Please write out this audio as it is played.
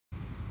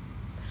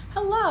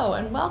Hello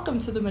and welcome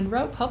to the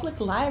Monroe Public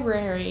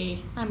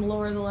Library. I'm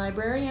Laura the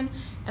librarian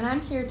and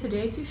I'm here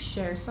today to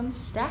share some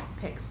staff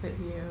picks with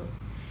you.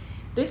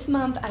 This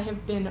month I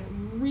have been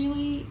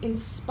really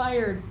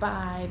inspired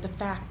by the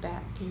fact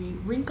that A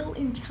Wrinkle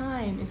in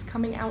Time is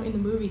coming out in the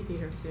movie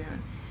theater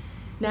soon.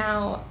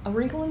 Now, A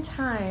Wrinkle in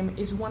Time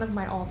is one of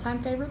my all-time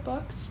favorite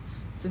books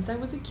since I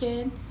was a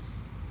kid,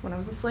 when I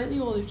was a slightly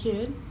older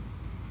kid,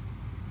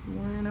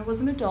 when I was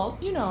an adult.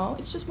 You know,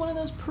 it's just one of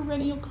those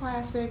perennial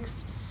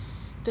classics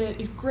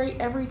that is great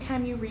every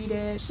time you read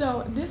it.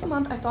 So this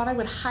month I thought I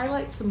would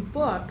highlight some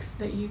books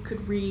that you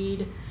could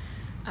read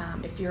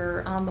if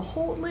you're on the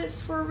hold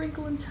list for A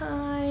Wrinkle in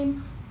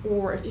Time,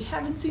 or if you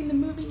haven't seen the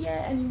movie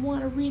yet and you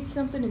want to read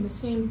something in the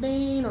same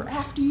vein, or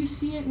after you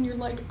see it and you're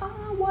like,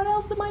 what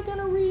else am I going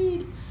to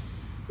read?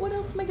 What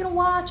else am I going to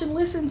watch and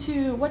listen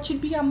to? What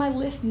should be on my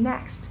list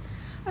next?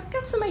 I've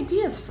got some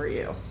ideas for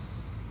you.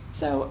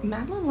 So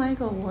Madeleine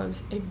L'Engle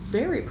was a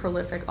very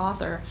prolific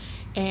author,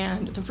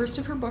 and the first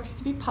of her books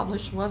to be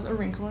published was A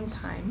Wrinkle in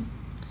Time.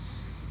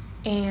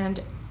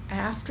 And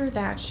after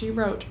that she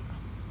wrote,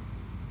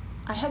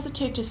 I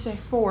hesitate to say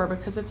 4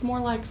 because it's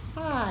more like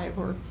 5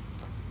 or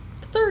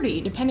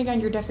 30, depending on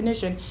your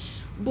definition,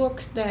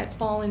 books that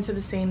fall into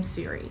the same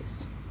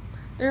series.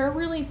 There are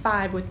really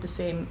 5 with the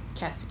same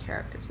cast of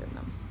characters in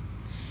them.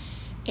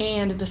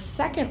 And the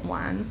second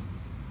one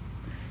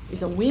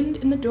is A Wind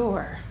in the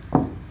Door.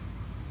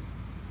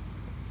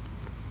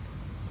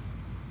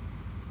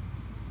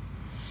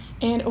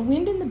 And A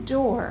Wind in the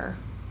Door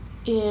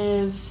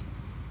it's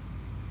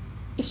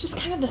just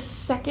kind of the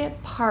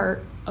second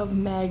part of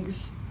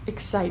Meg's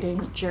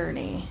exciting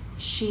journey.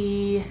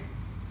 She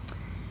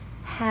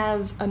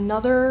has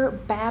another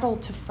battle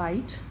to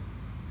fight,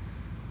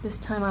 this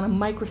time on a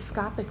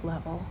microscopic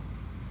level,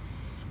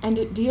 and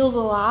it deals a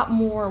lot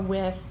more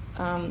with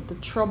the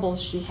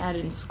troubles she had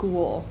in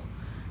school,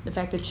 the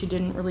fact that she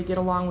didn't really get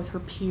along with her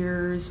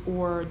peers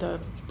or the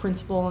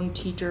principal and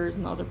teachers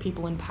and the other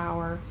people in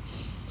power.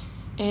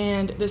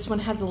 And this one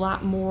has a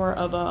lot more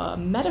of a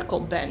medical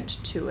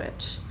bent to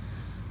it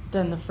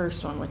than the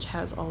first one, which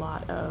has a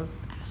lot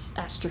of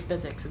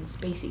astrophysics and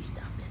spacey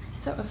stuff in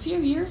it. So a few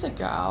years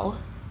ago,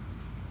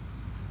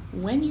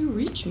 When You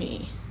Reach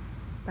Me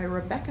by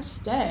Rebecca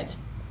Stead,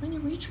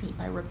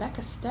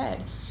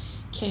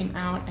 came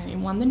out and it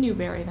won the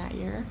Newbery that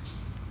year.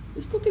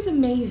 This book is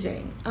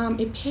amazing.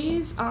 It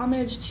pays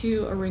homage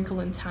to A Wrinkle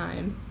in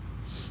Time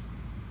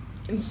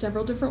in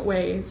several different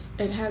ways.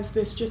 It has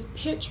this just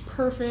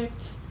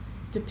pitch-perfect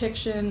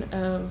depiction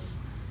of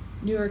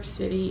New York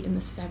City in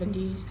the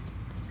 70s, I think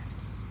it's the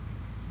 70s.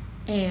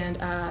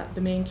 And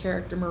the main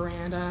character,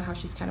 Miranda, how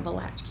she's kind of a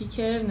latchkey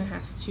kid and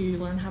has to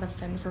learn how to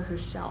fend for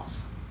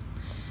herself.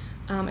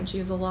 And she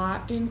has a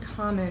lot in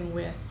common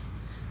with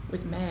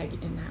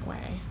Meg in that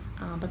way.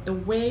 But the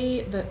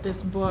way that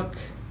this book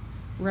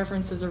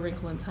references A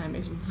Wrinkle in Time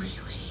is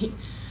really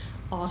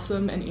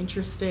awesome and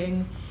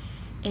interesting.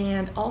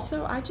 And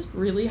also, I just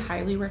really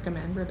highly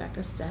recommend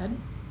Rebecca Stead.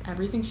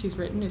 Everything she's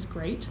written is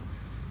great.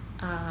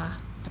 I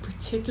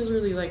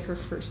particularly like her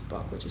first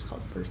book, which is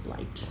called First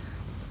Light.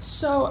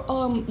 So,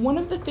 one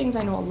of the things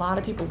I know a lot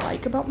of people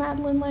like about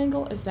Madeleine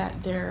L'Engle is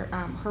that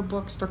her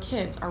books for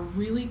kids are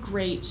really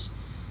great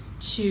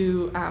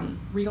to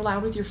read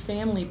aloud with your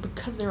family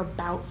because they're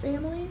about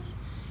families,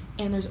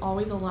 and there's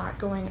always a lot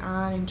going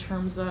on in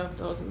terms of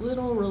those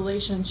little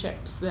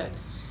relationships that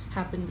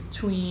happen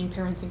between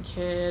parents and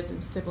kids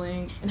and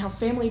siblings, and how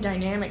family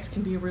dynamics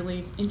can be a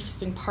really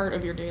interesting part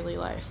of your daily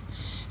life.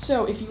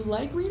 So if you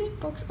like reading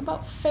books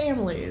about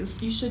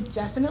families, you should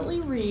definitely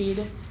read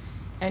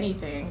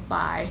anything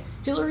by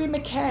Hilary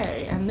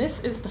Mackay, and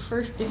this is the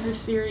first in her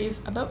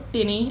series about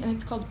Binny, and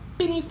it's called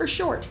Binny for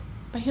Short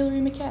by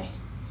Hilary Mackay.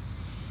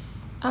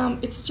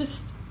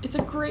 It's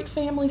a great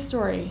family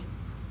story.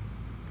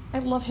 I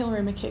love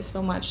Hilary Mackay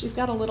so much. She's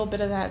got a little bit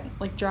of that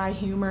like dry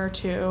humor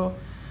too.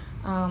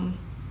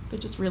 They're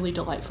just really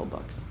delightful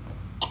books.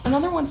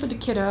 Another one for the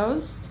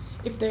kiddos,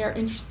 if they are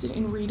interested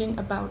in reading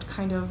about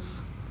kind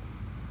of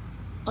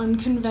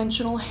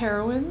unconventional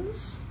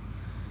heroines,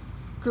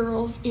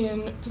 girls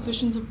in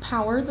positions of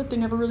power that they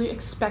never really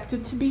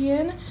expected to be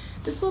in.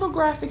 This little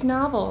graphic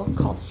novel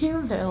called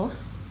Hereville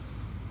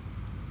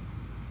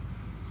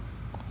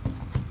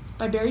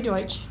by Barry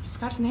Deutsch, I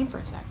forgot his name for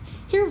a sec.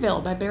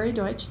 Hereville by Barry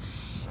Deutsch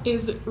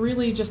is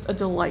really just a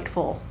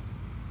delightful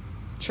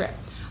trip.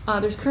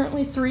 There's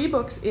currently 3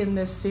 books in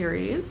this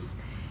series,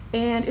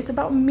 and it's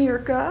about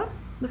Mirka.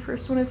 The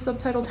first one is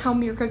subtitled How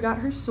Mirka Got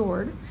Her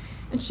Sword,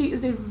 and she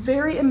is a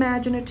very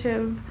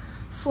imaginative,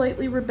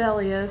 slightly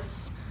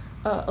rebellious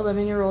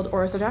 11-year-old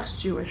Orthodox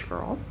Jewish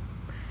girl,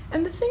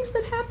 and the things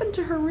that happen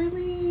to her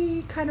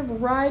really kind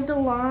of ride the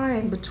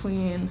line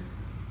between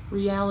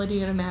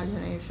reality and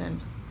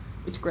imagination.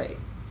 It's great.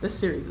 This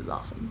series is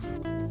awesome.